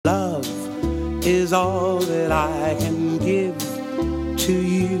is all that I can give to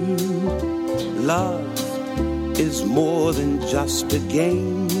you. Love is more than just a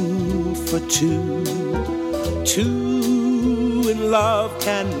game for two. Two in love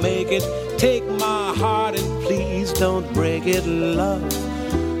can make it. Take my heart and please don't break it. Love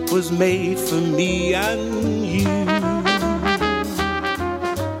was made for me and you.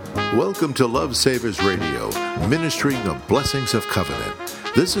 Welcome to Love Savers Radio, ministering the blessings of covenant.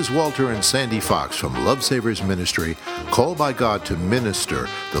 This is Walter and Sandy Fox from Love Savers Ministry, called by God to minister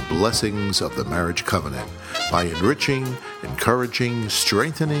the blessings of the marriage covenant by enriching, encouraging,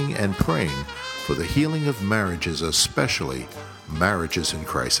 strengthening, and praying for the healing of marriages, especially marriages in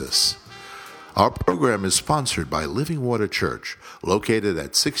crisis. Our program is sponsored by Living Water Church, located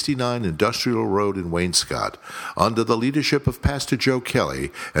at 69 Industrial Road in Wainscott, under the leadership of Pastor Joe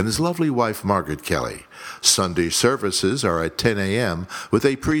Kelly and his lovely wife, Margaret Kelly. Sunday services are at 10 a.m. with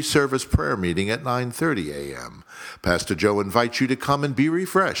a pre-service prayer meeting at 9:30 a.m. Pastor Joe invites you to come and be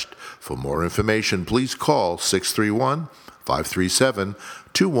refreshed. For more information, please call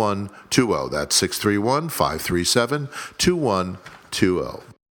 631-537-2120. That's 631-537-2120.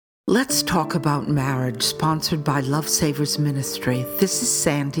 Let's talk about marriage, sponsored by Love Savers Ministry. This is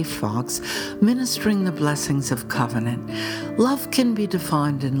Sandy Fox, ministering the blessings of covenant. Love can be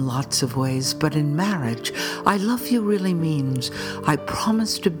defined in lots of ways, but in marriage, I love you really means I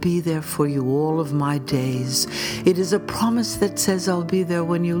promise to be there for you all of my days. It is a promise that says I'll be there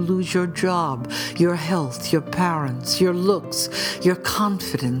when you lose your job, your health, your parents, your looks, your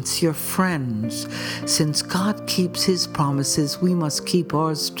confidence, your friends. Since God keeps his promises, we must keep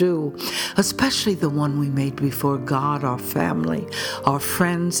ours too. Especially the one we made before God, our family, our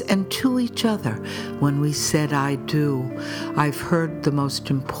friends, and to each other when we said, I do. I've heard the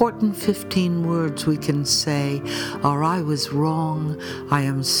most important 15 words we can say are, I was wrong, I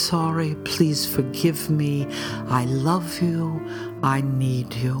am sorry, please forgive me, I love you, I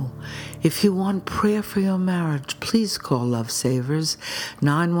need you. If you want prayer for your marriage, please call Love Savers,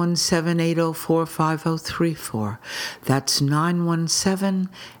 917-804-5034. That's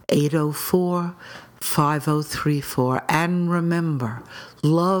 917-804-5034. And remember,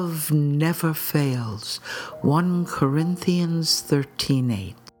 love never fails. 1 Corinthians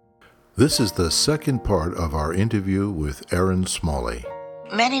 13:8. This is the second part of our interview with Erin Smalley.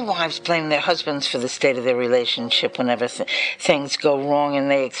 Many wives blame their husbands for the state of their relationship whenever things go wrong, and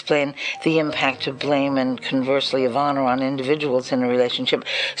they explain the impact of blame and conversely of honor on individuals in a relationship.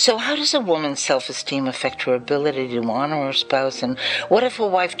 So how does a woman's self-esteem affect her ability to honor her spouse? And what if a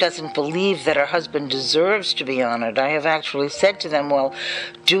wife doesn't believe that her husband deserves to be honored? I have actually said to them, well,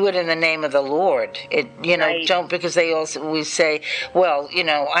 do it in the name of the Lord. Right. Don't, because we say, well,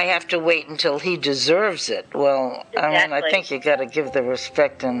 I have to wait until he deserves it. Well, exactly. I think you got to give the respect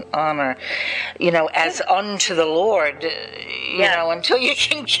and honor, as unto the Lord, until you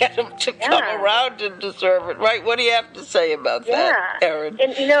can get him to come around and deserve it, right? What do you have to say about that, Erin?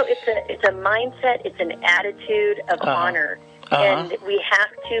 And, it's a mindset, it's an attitude of honor. And we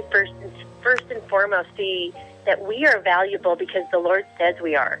have to first and foremost see that we are valuable because the Lord says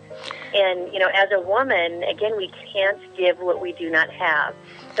we are. And, as a woman, again, we can't give what we do not have.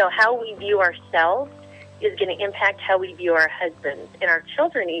 So how we view ourselves is going to impact how we view our husbands and our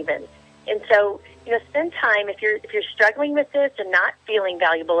children even. And so, spend time, if you're struggling with this and not feeling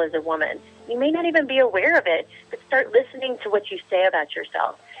valuable as a woman, you may not even be aware of it, but start listening to what you say about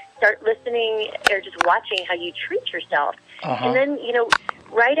yourself. Start listening or just watching how you treat yourself. And then,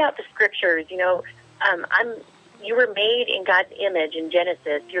 write out the scriptures. You were made in God's image in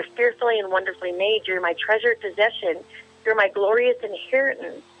Genesis. You're fearfully and wonderfully made. You're my treasured possession. You're my glorious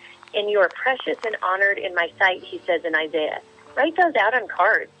inheritance. And you are precious and honored in my sight, he says in Isaiah. Write those out on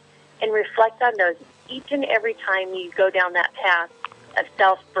cards and reflect on those each and every time you go down that path of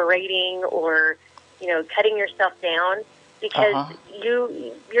self-berating or, cutting yourself down, because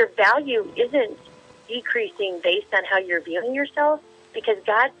your value isn't decreasing based on how you're viewing yourself, because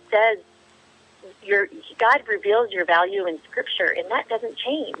God says God reveals your value in Scripture, and that doesn't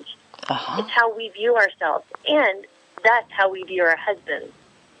change. It's how we view ourselves, and that's how we view our husbands.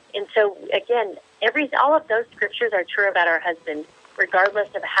 And so, again, all of those scriptures are true about our husband, regardless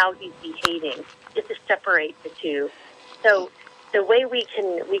of how he's behaving. Just to separate the two. So the way we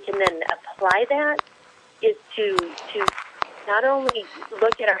can then apply that is to not only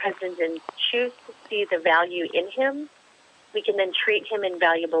look at our husbands and choose to see the value in him, we can then treat him in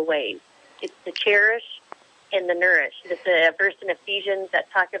valuable ways. It's to cherish and the nourish. There's a verse in Ephesians that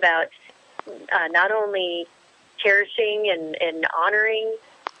talk about not only cherishing and honoring,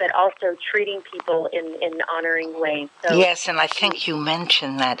 but also treating people in honoring ways. So, yes, and I think you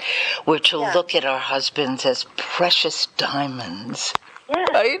mentioned that we're to look at our husbands as precious diamonds. Yeah.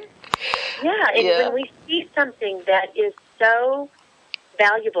 Right? Yeah, and when we see something that is so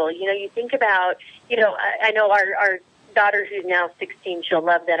valuable, you think about, I know our daughter who's now 16, she'll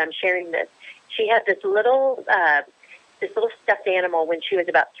love that I'm sharing this. She had this little stuffed animal when she was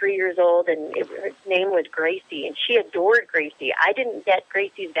about 3 years old, and her name was Gracie, and she adored Gracie. I didn't get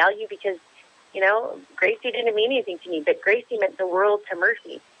Gracie's value because, Gracie didn't mean anything to me, but Gracie meant the world to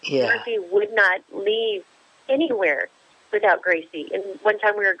Murphy. Yeah. Murphy would not leave anywhere without Gracie. And one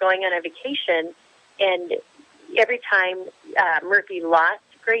time we were going on a vacation, and every time Murphy lost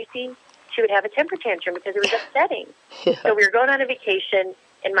Gracie, she would have a temper tantrum because it was upsetting. Yeah. So we were going on a vacation,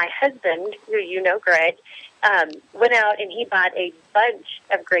 and my husband, who you know, Greg, went out and he bought a bunch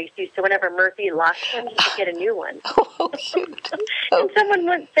of Gracies, so whenever Murphy lost one, he could get a new one. Oh, cute. And someone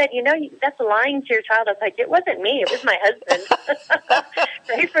once said, that's lying to your child. I was like, it wasn't me, it was my husband.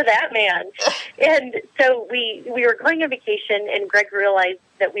 Pray for that man. And so we were going on vacation, and Greg realized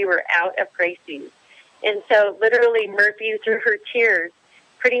that we were out of Gracies. And so literally Murphy, through her tears,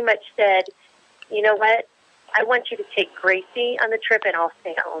 pretty much said, you know what, I want you to take Gracie on the trip and I'll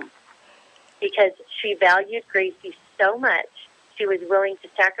stay home. Because she valued Gracie so much, she was willing to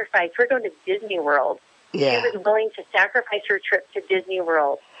sacrifice. We're going to Disney World. Yeah. She was willing to sacrifice her trip to Disney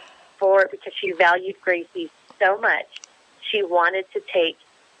World because she valued Gracie so much. She wanted to take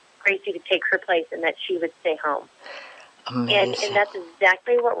Gracie to take her place and that she would stay home. Amazing. And that's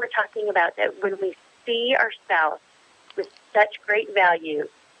exactly what we're talking about, that when we see our spouse with such great value,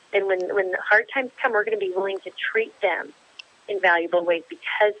 then when the hard times come, we're going to be willing to treat them in valuable ways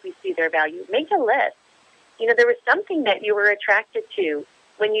because we see their value. Make a list. There was something that you were attracted to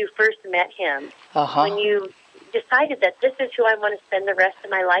when you first met him, when you decided that this is who I want to spend the rest of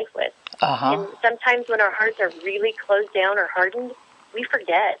my life with. And sometimes when our hearts are really closed down or hardened, we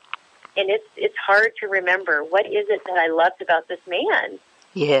forget. And it's hard to remember, what is it that I loved about this man?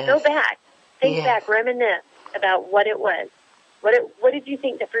 Yes. Go back. Think back. Reminisce about what it was. What did you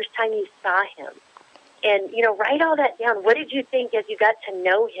think the first time you saw him? And, write all that down. What did you think as you got to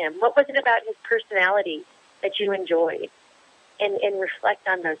know him? What was it about his personality that you enjoyed? And reflect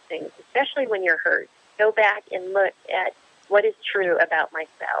on those things, especially when you're hurt. Go back and look at what is true about my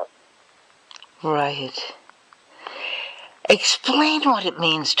spouse. Right. Explain what it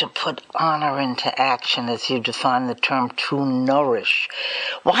means to put honor into action as you define the term to nourish.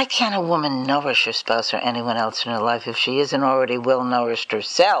 Why can't a woman nourish her spouse or anyone else in her life if she isn't already well nourished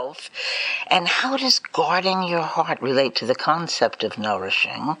herself? And how does guarding your heart relate to the concept of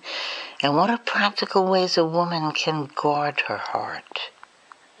nourishing? And what are practical ways a woman can guard her heart?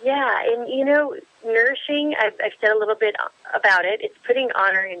 Yeah, and nourishing, I've said a little bit about it. It's putting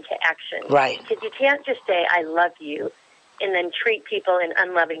honor into action. Right. Because you can't just say, I love you, and then treat people in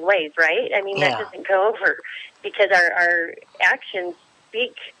unloving ways, right? I mean, that doesn't go over because our actions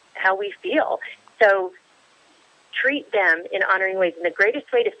speak how we feel. So treat them in honoring ways. And the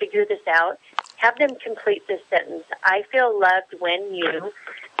greatest way to figure this out, have them complete this sentence. I feel loved when you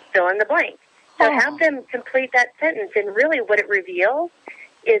fill in the blank. So have them complete that sentence. And really what it reveals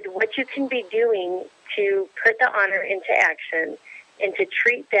is what you can be doing to put the honor into action and to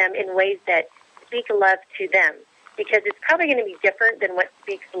treat them in ways that speak love to them. Because it's probably going to be different than what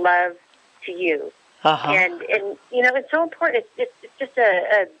speaks love to you. And it's so important. It's just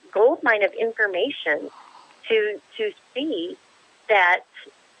a gold mine of information to see that,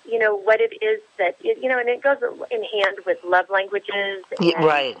 what it is that, and it goes in hand with love languages. And,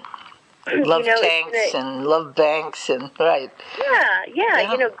 right. Love tanks and love banks and, right.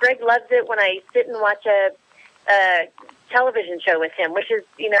 Yeah. Greg loves it when I sit and watch a television show with him, which is,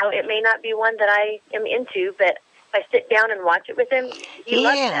 it may not be one that I am into, but if I sit down and watch it with him, he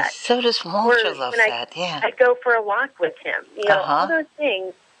loves that. So does Walter love that, I go for a walk with him. All those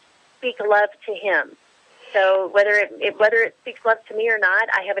things speak love to him. So whether it speaks love to me or not,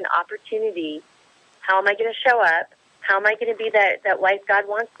 I have an opportunity. How am I going to show up? How am I going to be that wife God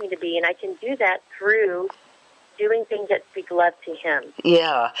wants me to be? And I can do that through doing things that speak love to him.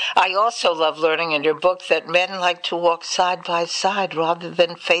 Yeah. I also love learning in your book that men like to walk side by side rather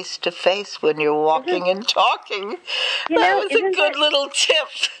than face to face when you're walking and talking. That was a good little tip.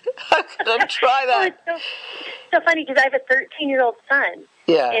 I'm going to try that. Well, it's so funny because I have a 13-year-old son.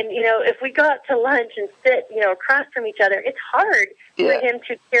 Yeah. And, if we go out to lunch and sit, across from each other, it's hard for him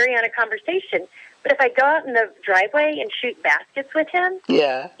to carry on a conversation. But if I go out in the driveway and shoot baskets with him,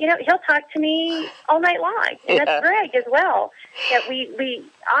 he'll talk to me all night long. And that's Greg as well. That we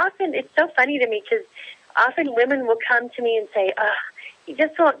often, it's so funny to me because often women will come to me and say, he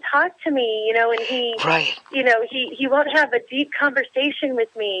just won't talk to me, and he, he won't have a deep conversation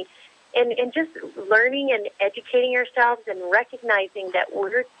with me. And just learning and educating ourselves and recognizing that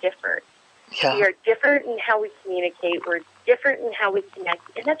we're different. Yeah. We are different in how we communicate. We're different in how we connect.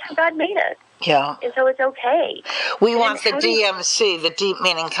 And that's how God made us. Yeah. And so it's okay. We want the DMC, the deep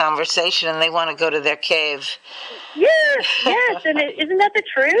meaning conversation, and they want to go to their cave. Yes. And isn't that the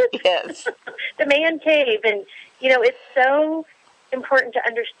truth? Yes. The man cave. And, it's so important to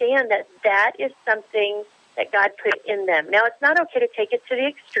understand that is something that God put in them. Now, it's not okay to take it to the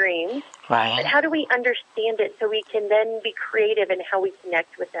extreme. Right. But how do we understand it so we can then be creative in how we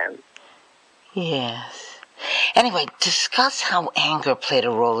connect with them? Yes. Anyway, discuss how anger played a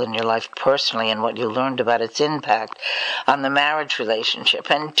role in your life personally and what you learned about its impact on the marriage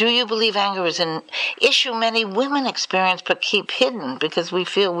relationship. And do you believe anger is an issue many women experience but keep hidden because we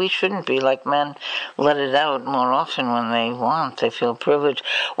feel we shouldn't be, like men let it out more often when they want? They feel privileged.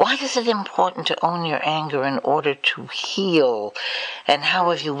 Why is it important to own your anger in order to heal? And how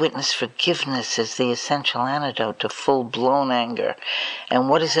have you witnessed forgiveness as the essential antidote to full-blown anger? And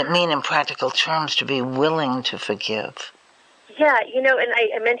what does it mean in practical terms to be willing to forgive? Yeah, and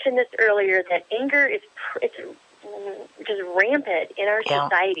I mentioned this earlier, that anger is just rampant in our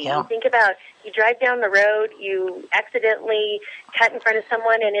society. Yeah. You think about, you drive down the road, you accidentally cut in front of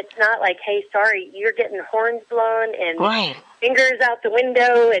someone, and it's not like, hey, sorry, you're getting horns blown and fingers out the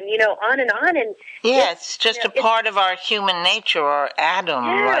window and, on and on. And it's just a part of our human nature, or Adam,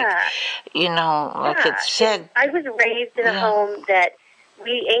 like it said. I was raised in a home that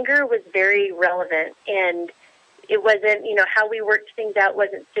anger was very relevant, and it wasn't, how we worked things out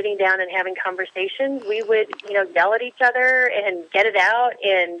wasn't sitting down and having conversations. We would, yell at each other and get it out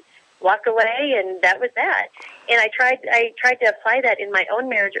and walk away, and that was that. And I tried to apply that in my own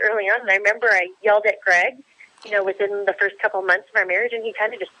marriage early on, and I remember I yelled at Greg, within the first couple months of our marriage, and he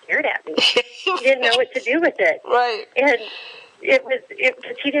kind of just stared at me. He didn't know what to do with it. Right. And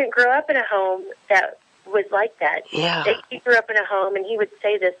because he didn't grow up in a home that was like that. Yeah. He grew up in a home, and he would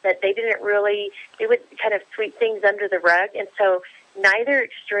say this, that they would kind of sweep things under the rug, and so neither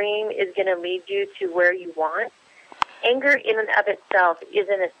extreme is going to lead you to where you want. Anger in and of itself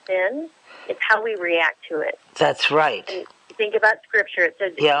isn't a sin. It's how we react to it. That's right. And think about Scripture. It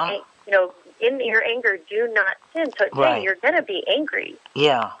says, in your anger, do not sin. So it's saying you're going to be angry.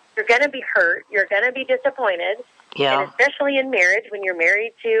 Yeah. You're going to be hurt. You're going to be disappointed. Yeah. And especially in marriage, when you're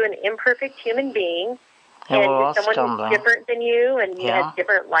married to an imperfect human being, and someone who's different than you, and you have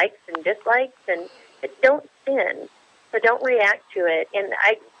different likes and dislikes, and don't sin. So don't react to it. And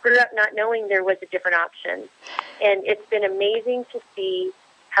I grew up not knowing there was a different option. And it's been amazing to see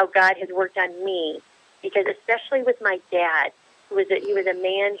how God has worked on me, because especially with my dad, he was a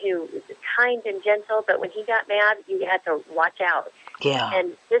man who was kind and gentle, but when he got mad, you had to watch out. Yeah.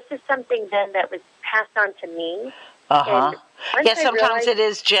 And this is something then that was passed on to me. Uh-huh. Yeah, sometimes it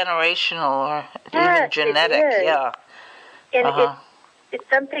is generational or even genetic. Yeah. And it's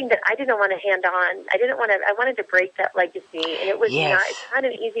something that I didn't want to hand on. I wanted to break that legacy, and it was it's not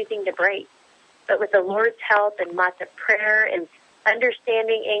an easy thing to break. But with the Lord's help and lots of prayer and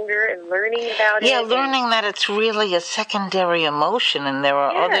understanding anger and learning about it. Yeah, learning that it's really a secondary emotion and there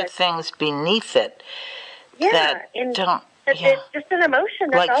are other things beneath it that don't... It's just an emotion,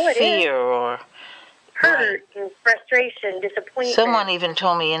 that's all it is. Like fear or... hurt and frustration, disappointment. Someone even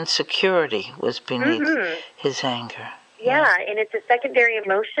told me insecurity was beneath his anger. Yeah, and it's a secondary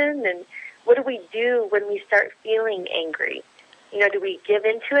emotion, and what do we do when we start feeling angry? Do we give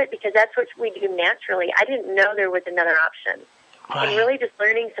into it? Because that's what we do naturally. I didn't know there was another option. Right. And really just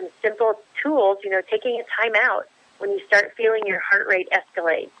learning some simple tools, taking a time out when you start feeling your heart rate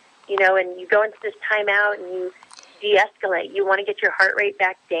escalate, and you go into this time out and you de-escalate. You want to get your heart rate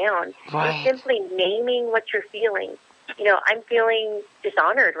back down. Right. And simply naming what you're feeling. I'm feeling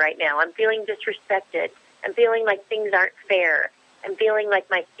dishonored right now. I'm feeling disrespected. I'm feeling like things aren't fair. I'm feeling like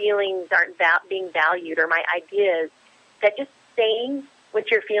my feelings aren't being valued, or my ideas. That just saying what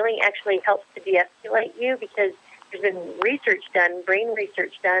you're feeling actually helps to de-escalate you, because there's been brain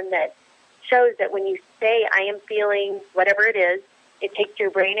research done, that shows that when you say, I am feeling whatever it is, it takes your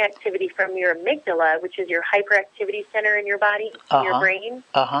brain activity from your amygdala, which is your hyperactivity center in your body, your brain,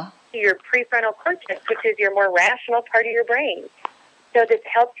 to your prefrontal cortex, which is your more rational part of your brain. So this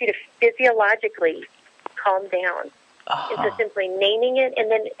helps you to physiologically calm down. And so simply naming it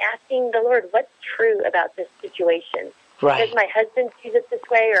and then asking the Lord, what's true about this situation? Right. Because my husband sees it this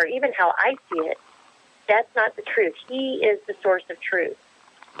way, or even how I see it, that's not the truth. He is the source of truth.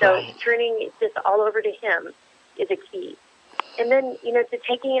 So turning this all over to Him is a key. And then, to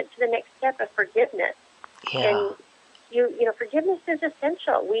taking it to the next step of forgiveness. Yeah. forgiveness is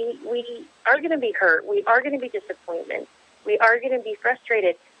essential. We are going to be hurt. We are going to be disappointed. We are going to be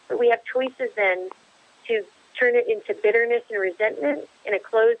frustrated. But we have choices then to turn it into bitterness and resentment in a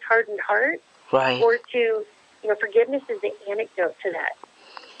closed, hardened heart. Right. Or to, forgiveness is the antidote to that.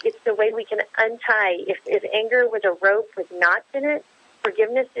 It's the way we can untie. If anger was a rope with knots in it,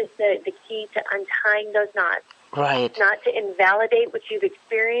 forgiveness is the key to untying those knots. Right. It's not to invalidate what you've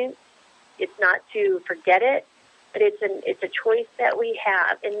experienced. It's not to forget it. But it's a choice that we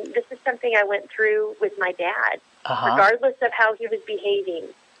have. And this is something I went through with my dad. Regardless of how he was behaving,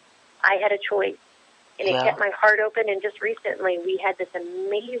 I had a choice. And it kept my heart open. And just recently, we had this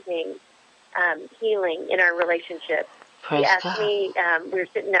amazing healing in our relationship. Praise he asked me, we were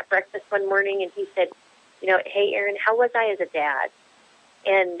sitting at breakfast one morning, and he said, hey, Erin, how was I as a dad?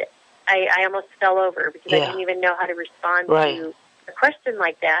 And I almost fell over because I didn't even know how to respond to a question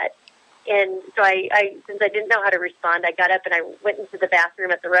like that. And so I since I didn't know how to respond, I got up and I went into the bathroom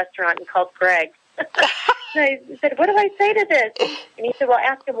at the restaurant and called Greg. And I said, what do I say to this? And he said, well,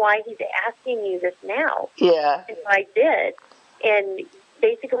 ask him why he's asking you this now. Yeah. And so I did. And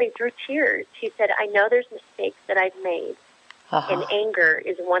basically through tears, he said, I know there's mistakes that I've made, and anger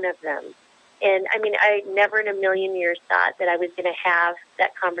is one of them. And, I never in a million years thought that I was going to have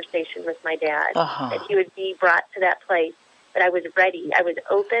that conversation with my dad, that he would be brought to that place. But I was ready. I was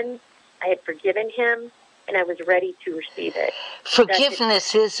open. I had forgiven him, and I was ready to receive it.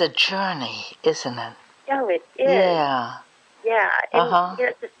 Forgiveness is a journey, isn't it? Oh, it is. Yeah. Yeah. And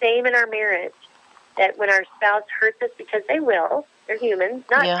it's the same in our marriage, that when our spouse hurts us, because they will, they're humans,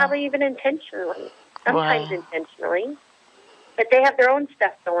 not probably even intentionally, sometimes intentionally, but they have their own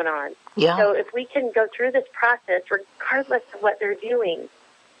stuff going on. Yeah. So if we can go through this process, regardless of what they're doing,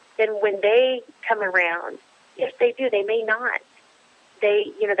 then when they come around, if they do, they may not.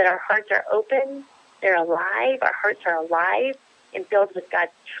 That our hearts are open, they're alive, our hearts are alive and filled with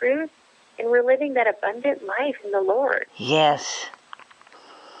God's truth, and we're living that abundant life in the Lord. Yes.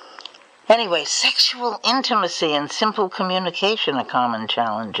 Anyway, sexual intimacy and simple communication are common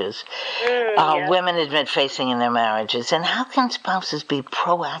challenges women admit facing in their marriages. And how can spouses be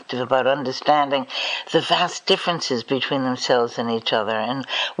proactive about understanding the vast differences between themselves and each other? And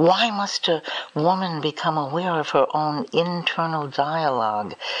why must a woman become aware of her own internal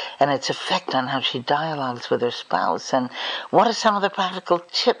dialogue and its effect on how she dialogues with her spouse? And what are some of the practical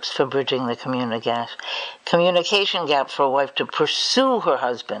tips for bridging the communication gap for a wife to pursue her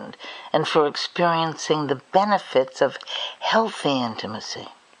husband and for experiencing the benefits of healthy intimacy?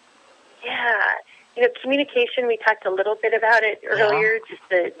 Yeah. Communication, we talked a little bit about it earlier, just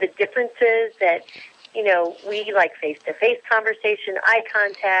the differences that, we like face-to-face conversation, eye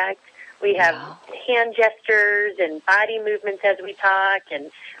contact. We have hand gestures and body movements as we talk,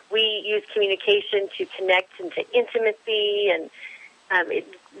 and we use communication to connect into intimacy and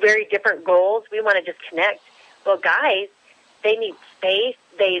very different goals. We want to just connect. Well, guys, they need space.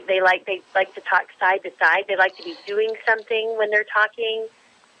 They like to talk side to side. They like to be doing something when they're talking.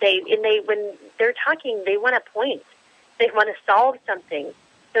 When they're talking, they want to point. They want to solve something.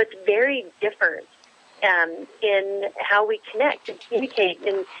 So it's very different in how we connect and communicate.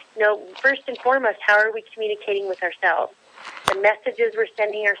 And first and foremost, how are we communicating with ourselves? The messages we're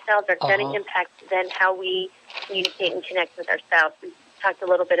sending ourselves are going to impact then how we communicate and connect with our spouse. We talked a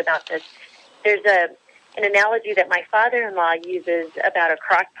little bit about this. There's an analogy that my father-in-law uses about a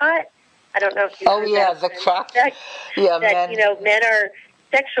crock pot. I don't know if you've heard that. The crock.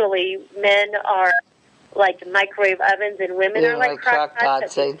 Men are like microwave ovens, and women are like crock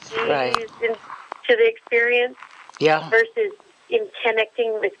pots. Right. To the experience. Yeah. Versus in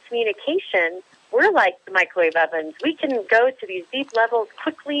connecting with communication, we're like the microwave ovens. We can go to these deep levels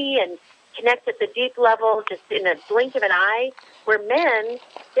quickly and connect at the deep level just in a blink of an eye, where men,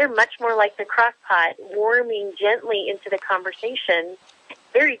 they're much more like the crock pot, warming gently into the conversation,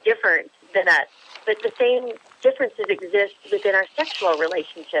 very different than us. But the same differences exist within our sexual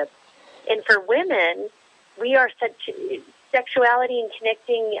relationships. And for women, we are sexuality and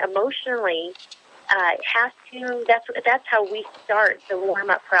connecting emotionally that's how we start the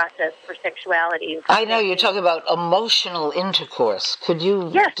warm-up process for sexuality. I know you're talking about emotional intercourse. Could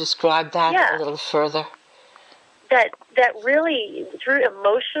you describe that a little further? That really, through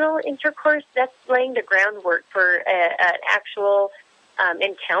emotional intercourse, that's laying the groundwork for an actual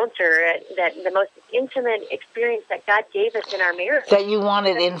encounter, that the most intimate experience that God gave us in our marriage. That you want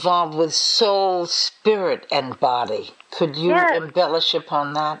it involved with soul, spirit, and body. Could you embellish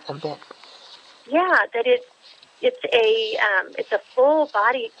upon that a bit? Yeah, that it's a full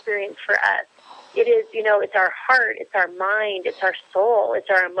body experience for us. It is, it's our heart, it's our mind, it's our soul, it's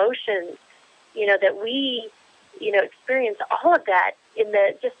our emotions. That we experience all of that in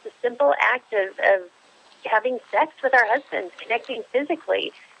just the simple act of having sex with our husbands, connecting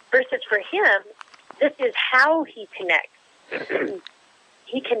physically, versus for him, this is how he connects.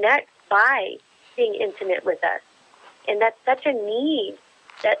 He connects by being intimate with us. And that's such a need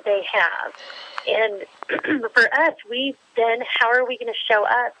that they have. And for us, how are we going to show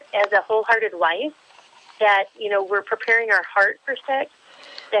up as a wholehearted wife that, we're preparing our heart for sex,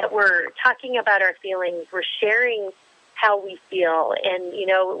 that we're talking about our feelings, we're sharing how we feel, and,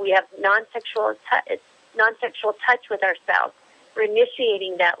 we have non-sexual touch with our spouse. We're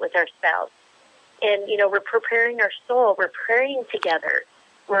initiating that with our spouse. And, we're preparing our soul. We're praying together.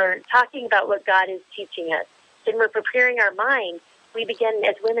 We're talking about what God is teaching us. Then we're preparing our mind. We begin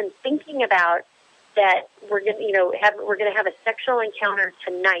as women thinking about that we're going to have a sexual encounter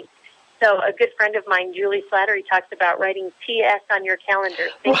tonight. So a good friend of mine, Julie Slattery, talks about writing TS on your calendar.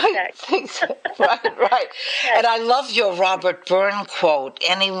 Right. Yes. And I love your Robert Byrne quote,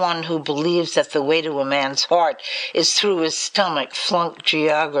 anyone who believes that the way to a man's heart is through his stomach flunked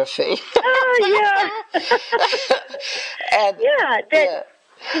geography. Oh, yeah.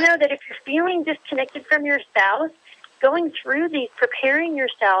 That if you're feeling disconnected from your spouse, going through these, preparing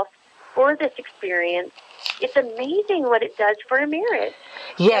yourself for this experience, it's amazing what it does for a marriage.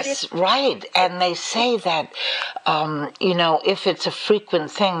 Yes, right. And they say that, if it's a frequent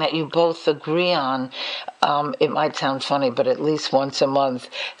thing that you both agree on, it might sound funny, but at least once a month,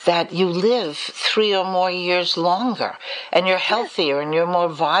 that you live 3 or more years longer, and you're healthier, and you're more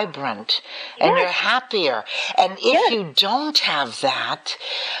vibrant, and you're happier. And if you don't have that,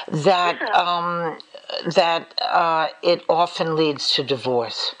 it often leads to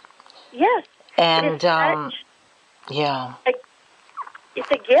divorce. Yes. And, it's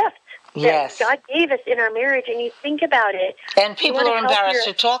a gift that God gave us in our marriage, and you think about it. And people are embarrassed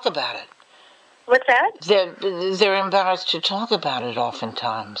to talk about it. What's that? They're embarrassed to talk about it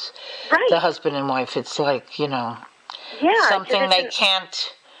oftentimes. Right. The husband and wife, it's like, something they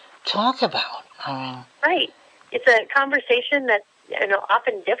can't talk about. Right. It's a conversation that's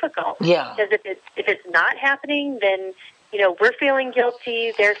often difficult. Yeah. Because if it's not happening, then we're feeling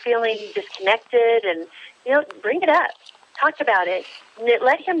guilty, they're feeling disconnected, and, bring it up. Talk about it. And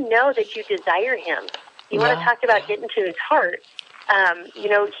let him know that you desire him. You want to talk about getting to his heart.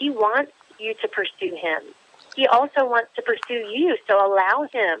 He wants you to pursue him. He also wants to pursue you, so allow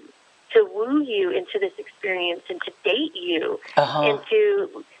him to woo you into this experience and to date you and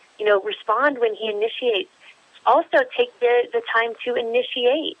to, respond when he initiates. Also take the time to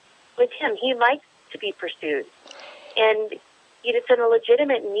initiate with him. He likes to be pursued. And it's a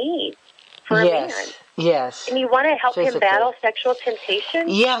legitimate need for a man. Yes. And you want to help him battle sexual temptation?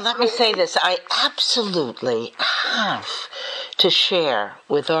 Yeah, let me say this. I absolutely have to share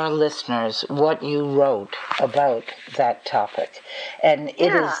with our listeners what you wrote about that topic. And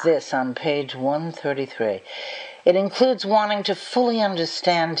it is this on page 133. It includes wanting to fully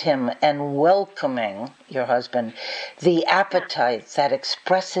understand him and welcoming your husband, the appetite that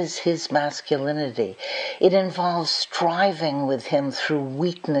expresses his masculinity. It involves striving with him through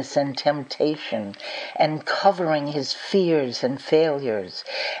weakness and temptation and covering his fears and failures.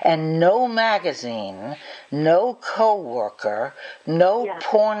 And no magazine, no co-worker, no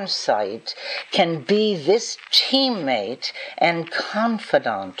porn site can be this teammate and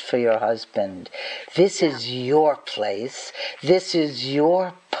confidant for your husband. This is your place. This is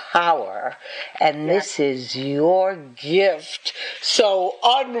your power, and this is your gift. So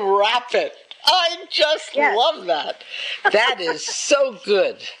unwrap it. I just love that. That is so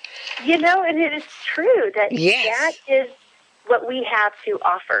good. And it is true that that is what we have to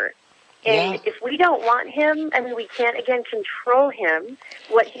offer. And if we don't want him, we can't, again, control him,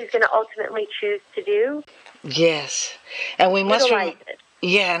 what he's going to ultimately choose to do. Yes. And we must utilize it.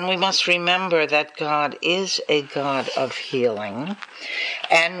 Yeah, and we must remember that God is a God of healing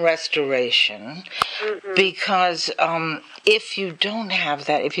and restoration, because if you don't have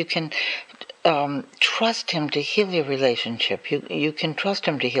that, if you can trust him to heal your relationship, you can trust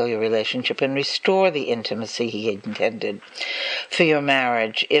him to heal your relationship and restore the intimacy he intended for your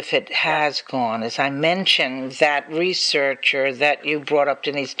marriage if it has gone. As I mentioned, that researcher that you brought up,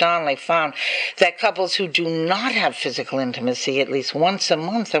 Denise Donnelly, found that couples who do not have physical intimacy at least once a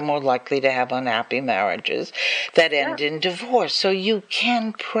month are more likely to have unhappy marriages that end in divorce. So you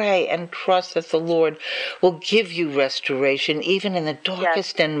can pray and trust that the Lord will give you restoration even in the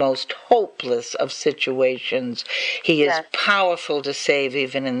darkest and most hopeless of situations. He is powerful to save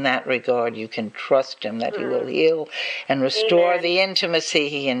even in that regard. You can trust him that he will heal and restore the intimacy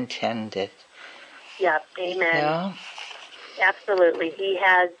he intended. Yep, amen. Yeah? Absolutely. He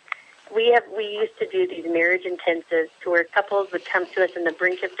has we used to do these marriage intensives to where couples would come to us on the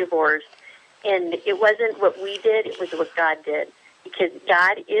brink of divorce, and it wasn't what we did, it was what God did, because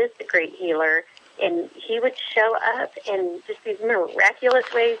God is the great healer, and he would show up in just these miraculous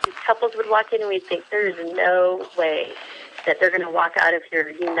ways. These couples would walk in and we'd think, there's no way that they're going to walk out of here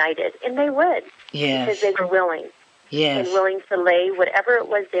united, and they would, because they were willing. Yes. And willing to lay whatever it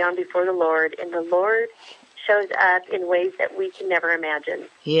was down before the Lord, and the Lord shows up in ways that we can never imagine.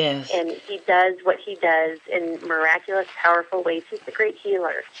 Yes. And he does what he does in miraculous, powerful ways. He's the great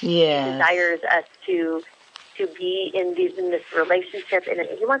healer. Yes. He desires us to be in this relationship, and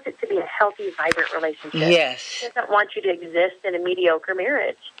he wants it to be a healthy, vibrant relationship. Yes. He doesn't want you to exist in a mediocre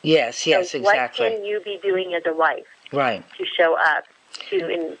marriage. Yes, So exactly. what can you be doing as a wife Right. to show up,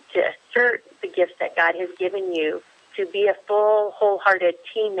 to assert the gifts that God has given you, to be a full, wholehearted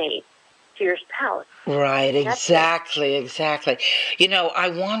teammate to your spouse? Right, exactly. You know, I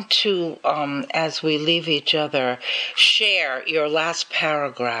want to, as we leave each other, share your last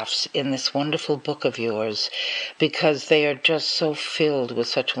paragraphs in this wonderful book of yours, because they are just so filled with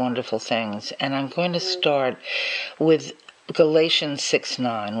such wonderful things. And I'm going to start with Galatians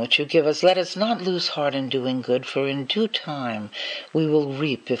 6:9, which you give us. Let us not lose heart in doing good, for in due time we will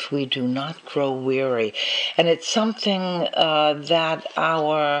reap if we do not grow weary. And it's something that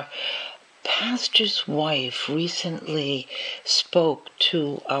our pastor's wife recently spoke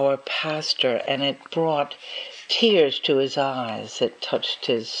to our pastor, and it brought tears to his eyes. It touched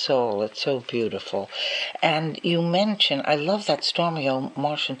his soul. It's so beautiful. And you mentioned, I love that Stormy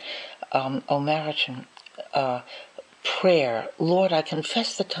O'Martian prayer. Lord, I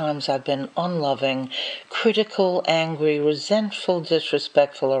confess the times I've been unloving, critical, angry, resentful,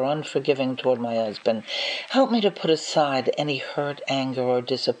 disrespectful, or unforgiving toward my husband. Help me to put aside any hurt, anger, or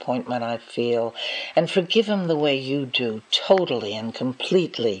disappointment I feel, and forgive him the way you do, totally and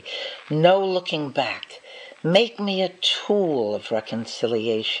completely. No looking back. Make me a tool of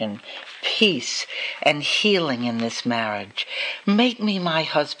reconciliation, peace, and healing in this marriage. Make me my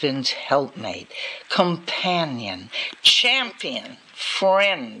husband's helpmate, companion, champion,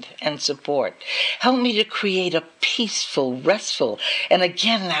 friend, and support. Help me to create a peaceful, restful, and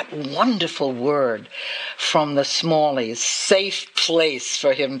again that wonderful word from the Smalleys, safe place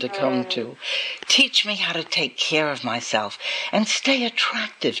for him to come to. Teach me how to take care of myself and stay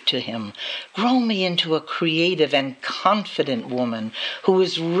attractive to him. Grow me into a creative and confident woman who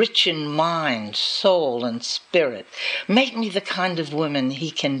is rich in mind, soul, and spirit. Make me the kind of woman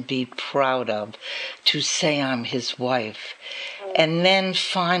he can be proud of, to say I'm his wife. And then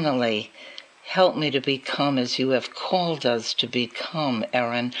finally, help me to become as you have called us to become,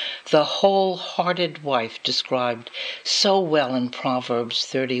 Erin, the wholehearted wife described so well in Proverbs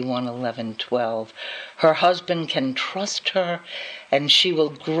 31:11-12. Her husband can trust her, and she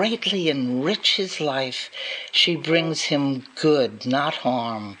will greatly enrich his life. She brings him good, not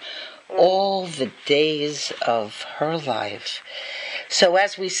harm, all the days of her life. So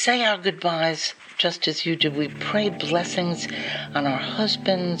as we say our goodbyes, just as you did, we pray blessings on our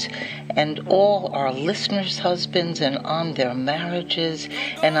husbands and all our listeners' husbands, and on their marriages,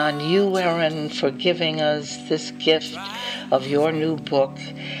 and on you, Erin, for giving us this gift of your new book,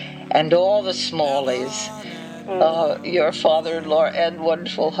 and all the Smalleys, your father-in-law and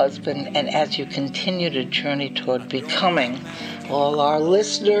wonderful husband, and as you continue to journey toward becoming, all our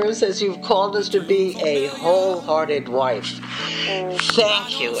listeners, as you've called us to be, a wholehearted wife.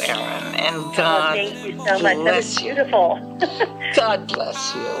 Thank you, Erin, and God thank you so much. That was bless you. beautiful. God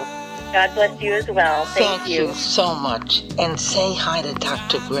bless you. God bless you as well. Thank you so much. And say hi to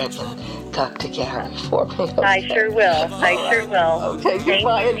Dr. Greg and Dr. Gary for me. Okay? I sure will. Okay,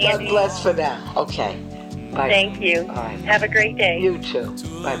 goodbye, and God bless for now. Okay, bye. Thank you. All right. Have a great day. You too.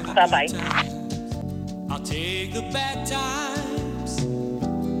 Bye-bye. Bye-bye. I'll take the bad times.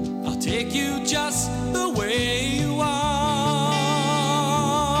 I'll take you just the way you are.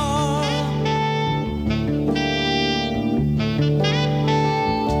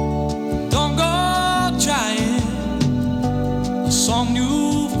 Don't go trying some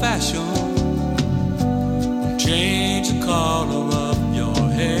new fashion. Change the color of your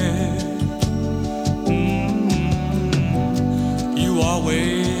hair. You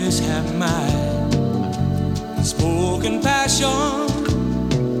always have my spoken passion,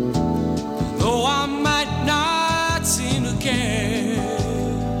 though I might not seem to care.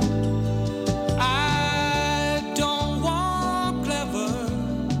 I don't want clever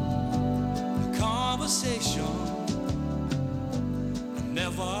conversation. I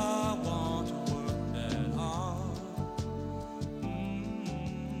never want to work that hard.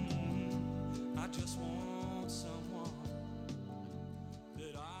 I just want